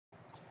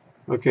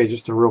Okay,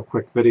 just a real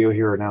quick video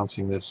here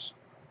announcing this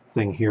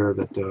thing here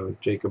that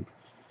Jacob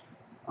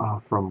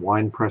from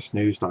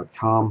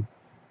winepressnews.com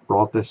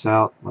brought this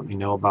out. Let me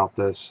know about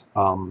this.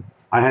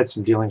 I had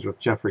some dealings with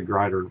Geoffrey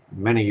Grider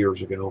many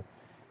years ago.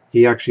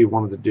 He actually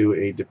wanted to do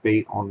a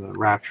debate on the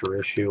rapture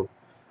issue,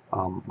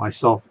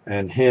 myself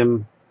and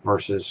him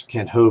versus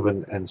Kent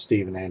Hovind and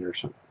Steven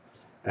Anderson.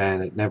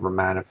 And it never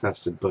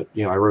manifested, but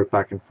I wrote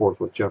back and forth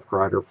with Jeff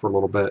Grider for a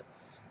little bit,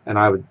 and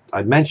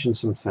I mentioned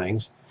some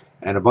things,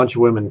 and a bunch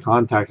of women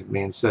contacted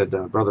me and said,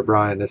 Brother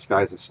Brian, this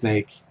guy's a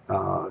snake.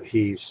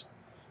 He's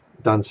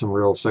done some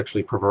real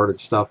sexually perverted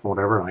stuff and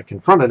whatever. And I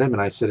confronted him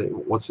and I said,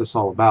 what's this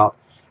all about?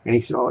 And he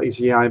said,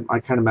 yeah, I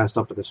kind of messed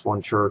up at this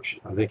one church.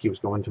 I think he was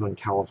going to in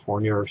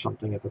California or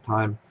something at the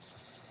time.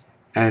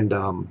 And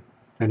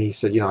he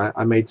said,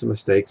 I made some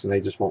mistakes and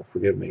they just won't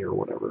forgive me or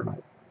whatever. And I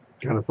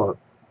kind of thought,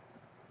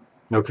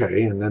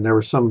 okay. And then there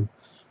was some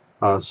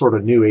sort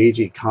of new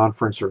agey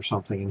conference or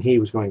something, and he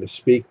was going to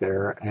speak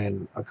there,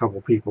 and a couple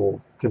people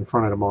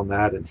confronted him on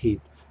that, and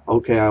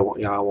okay, I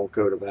won't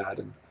go to that,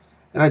 and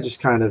I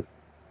just kind of,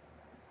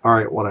 all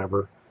right,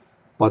 whatever.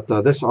 But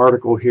this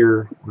article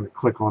here, I'm going to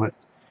click on it.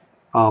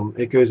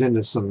 It goes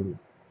into some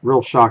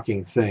real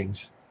shocking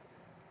things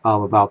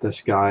about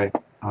this guy.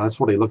 That's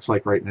what he looks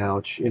like right now.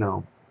 It's,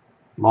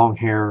 long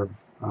hair.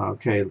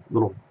 Okay,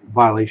 little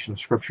violation of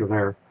scripture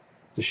there.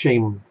 It's a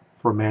shame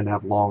for a man to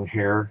have long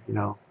hair,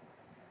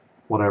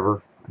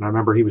 whatever. And I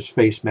remember he was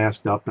face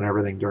masked up and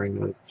everything during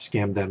the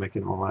scamdemic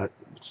and all that.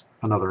 It's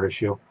another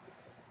issue.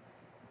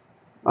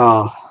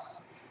 But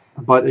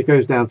it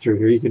goes down through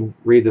here. You can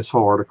read this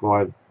whole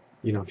article.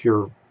 If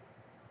you're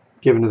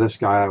given to this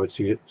guy, I would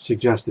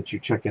suggest that you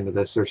check into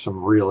this. There's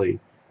some really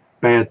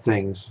bad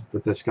things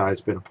that this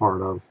guy's been a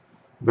part of.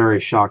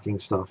 Very shocking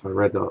stuff. I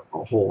read the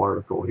whole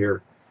article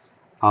here.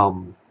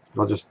 I'll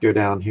just go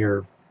down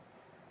here.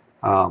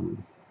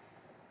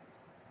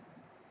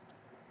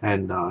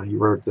 And he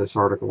wrote this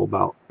article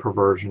about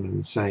perversion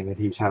and saying that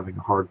he's having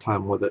a hard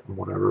time with it and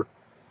whatever.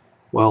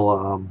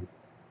 Well,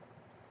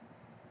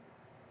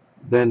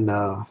 then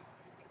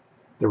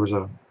there was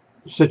a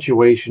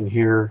situation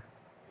here.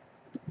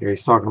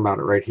 He's talking about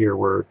it right here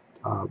where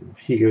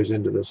he goes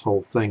into this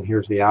whole thing.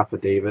 Here's the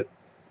affidavit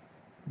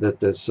that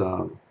this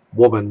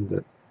woman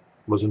that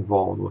was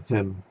involved with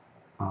him,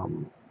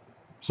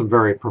 some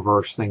very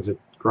perverse things that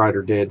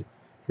Grider did.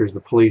 Here's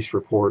the police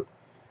report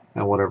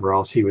and whatever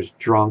else. He was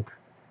drunk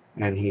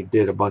and he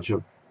did a bunch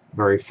of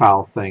very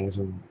foul things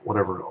and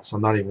whatever else.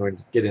 I'm not even going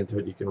to get into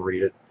it. You can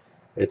read it.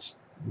 It's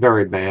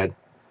very bad.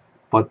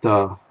 But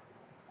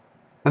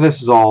and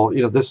this is all,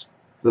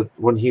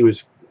 when he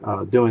was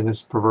doing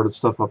this perverted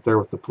stuff up there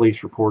with the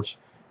police reports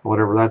or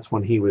whatever, that's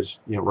when he was,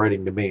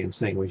 writing to me and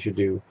saying we should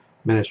do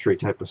ministry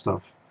type of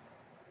stuff,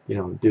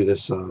 do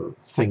this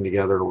thing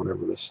together or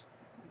whatever, this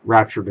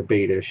rapture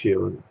debate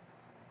issue.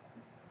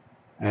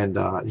 And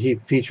he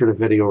featured a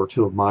video or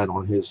two of mine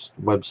on his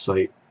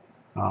website.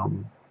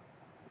 And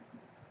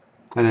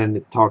then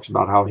it talks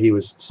about how he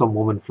was some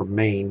woman from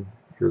Maine,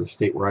 here the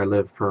state where I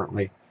live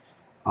currently.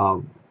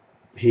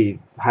 He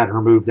had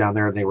her move down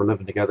there and they were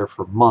living together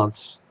for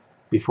months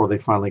before they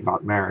finally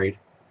got married.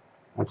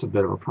 That's a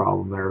bit of a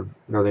problem there.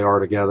 There they are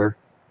together.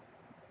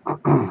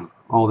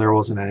 Oh, there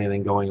wasn't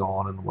anything going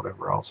on and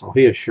whatever else. So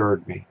he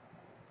assured me.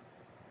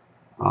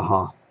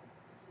 A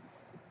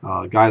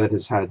guy that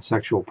has had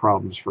sexual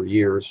problems for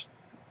years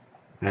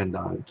and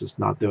just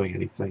not doing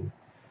anything.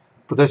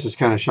 But this is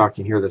kind of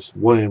shocking here, this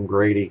William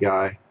Grady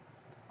guy.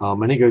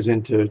 And he goes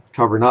into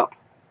covering up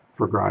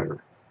for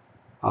Grider.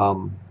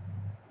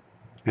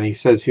 And he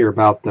says here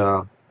about,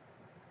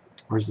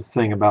 where's the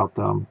thing about,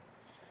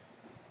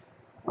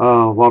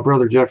 while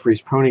Brother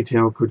Geoffrey's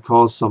ponytail could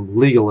cause some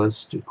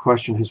legalists to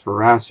question his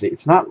veracity.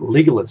 It's not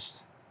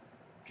legalist,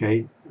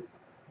 okay?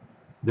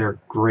 They're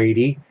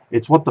Grady.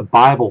 It's what the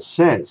Bible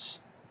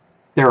says.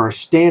 There are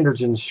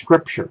standards in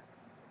Scripture.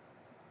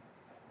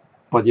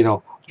 But,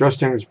 dress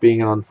standards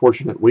being an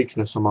unfortunate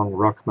weakness among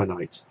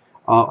Ruckmanites.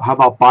 How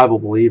about Bible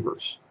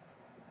believers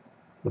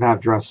that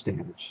have dress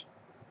standards?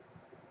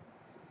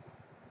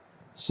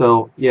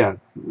 So, yeah,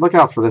 look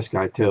out for this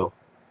guy, too.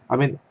 I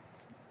mean,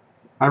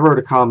 I wrote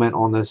a comment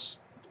on this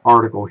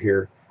article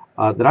here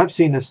that I've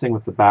seen this thing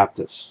with the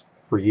Baptists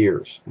for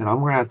years. And I'm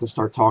going to have to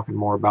start talking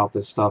more about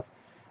this stuff.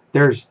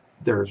 There's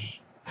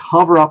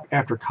cover-up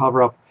after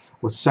cover-up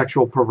with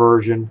sexual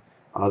perversion.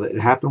 That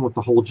happened with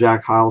the whole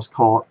Jack Hyles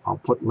cult. I'll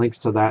put links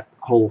to that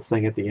whole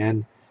thing at the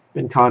end.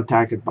 Been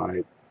contacted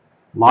by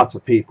lots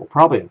of people,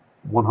 probably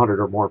 100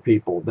 or more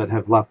people that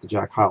have left the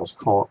Jack Hyles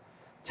cult,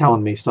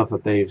 telling me stuff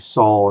that they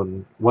saw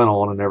and went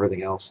on and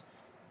everything else.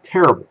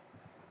 Terrible.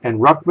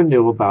 And Ruckman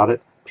knew about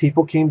it.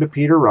 People came to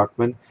Peter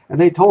Ruckman and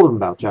they told him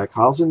about Jack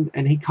Hyles,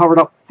 and he covered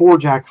up for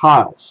Jack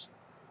Hyles.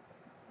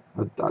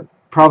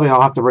 Probably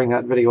I'll have to bring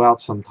that video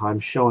out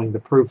sometime showing the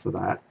proof of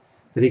that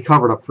he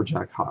covered up for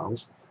Jack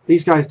Hyles.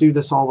 These guys do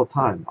this all the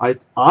time. I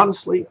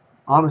honestly,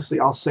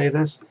 I'll say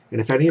this, and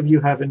if any of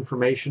you have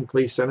information,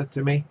 please send it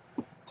to me,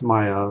 to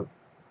my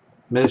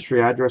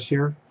ministry address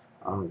here,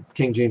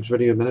 King James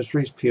Video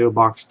Ministries, P.O.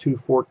 Box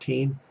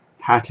 214,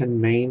 Hatton,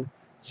 Maine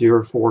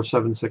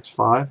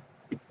 04765.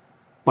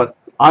 But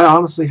I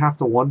honestly have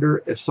to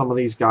wonder if some of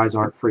these guys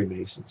aren't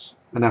Freemasons,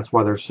 and that's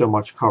why there's so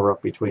much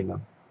cover-up between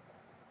them.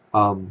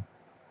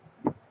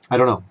 I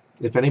don't know.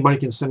 If anybody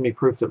can send me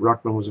proof that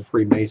Ruckman was a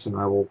Freemason,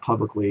 I will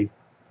publicly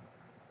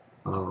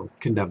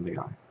condemn the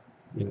guy.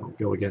 You know,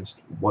 go against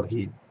what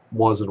he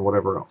was and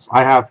whatever else.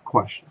 I have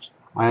questions.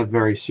 I have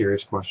very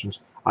serious questions.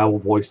 I will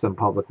voice them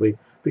publicly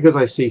because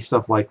I see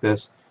stuff like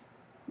this.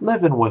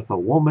 Living with a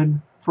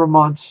woman for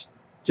months,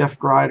 Geoff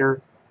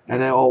Grider,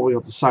 and then, oh,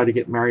 we'll decide to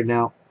get married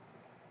now.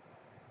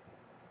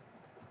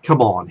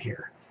 Come on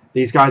here.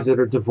 These guys that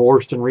are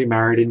divorced and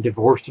remarried and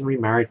divorced and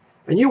remarried,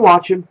 and you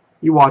watch him.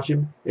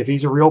 If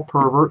he's a real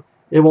pervert,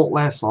 it won't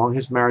last long.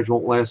 His marriage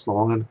won't last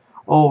long. And,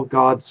 oh,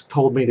 God's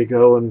told me to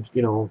go and,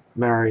 you know,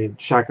 marry and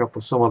shack up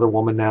with some other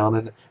woman now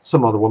and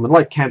some other woman,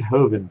 like Ken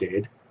Hovind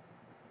did.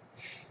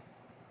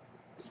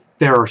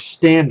 There are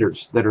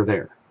standards that are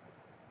there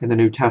in the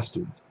New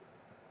Testament.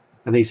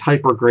 And these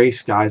hyper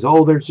grace guys,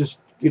 oh, there's just,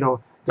 you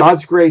know,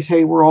 God's grace,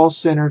 hey, we're all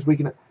sinners. We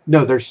can.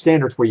 No, there's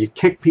standards where you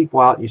kick people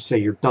out and you say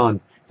you're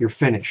done, you're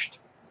finished.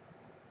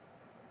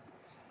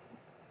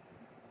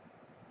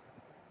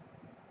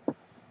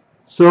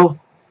 So,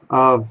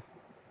 the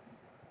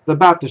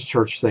Baptist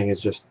church thing is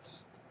just,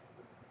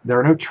 there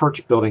are no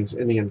church buildings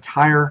in the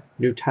entire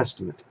New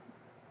Testament.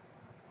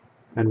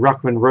 And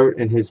Ruckman wrote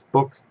in his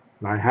book,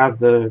 and I have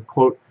the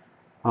quote,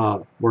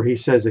 where he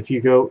says, if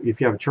you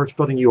have a church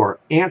building, you are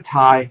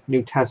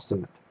anti-New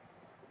Testament.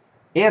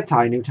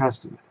 Anti-New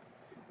Testament.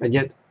 And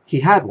yet, he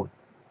had one.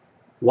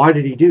 Why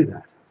did he do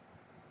that?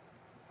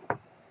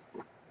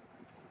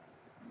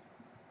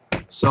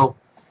 So,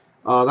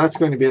 that's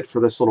going to be it for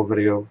this little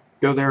video.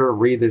 Go there and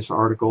read this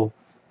article.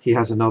 He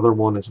has another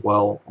one as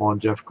well on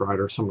Geoff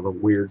Grider, some of the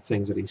weird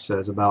things that he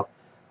says about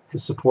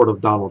his support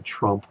of Donald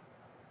Trump.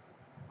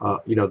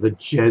 You know, the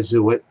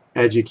Jesuit,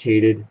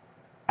 educated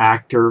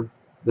actor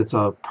that's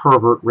a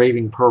pervert,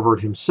 raving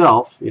pervert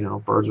himself. You know,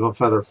 birds of a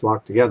feather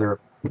flock together,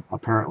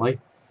 apparently.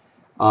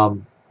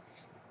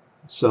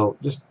 So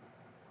just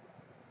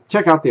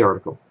check out the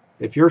article.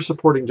 If you're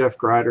supporting Geoff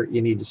Grider,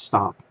 you need to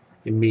stop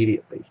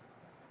immediately.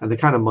 And the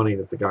kind of money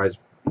that the guy's,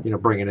 you know,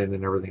 bringing in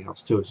and everything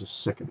else too is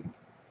just sickening.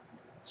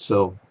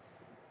 So,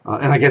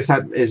 and I guess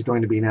that is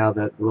going to be now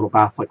that the little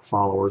Catholic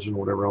followers and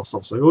whatever else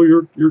they'll say, oh,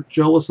 you're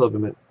jealous of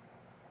him.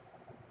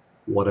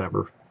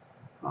 Whatever.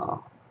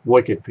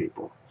 Wicked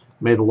people.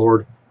 May the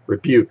Lord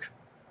rebuke.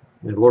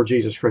 May the Lord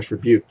Jesus Christ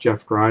rebuke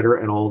Geoff Grider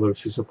and all those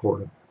who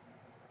support him.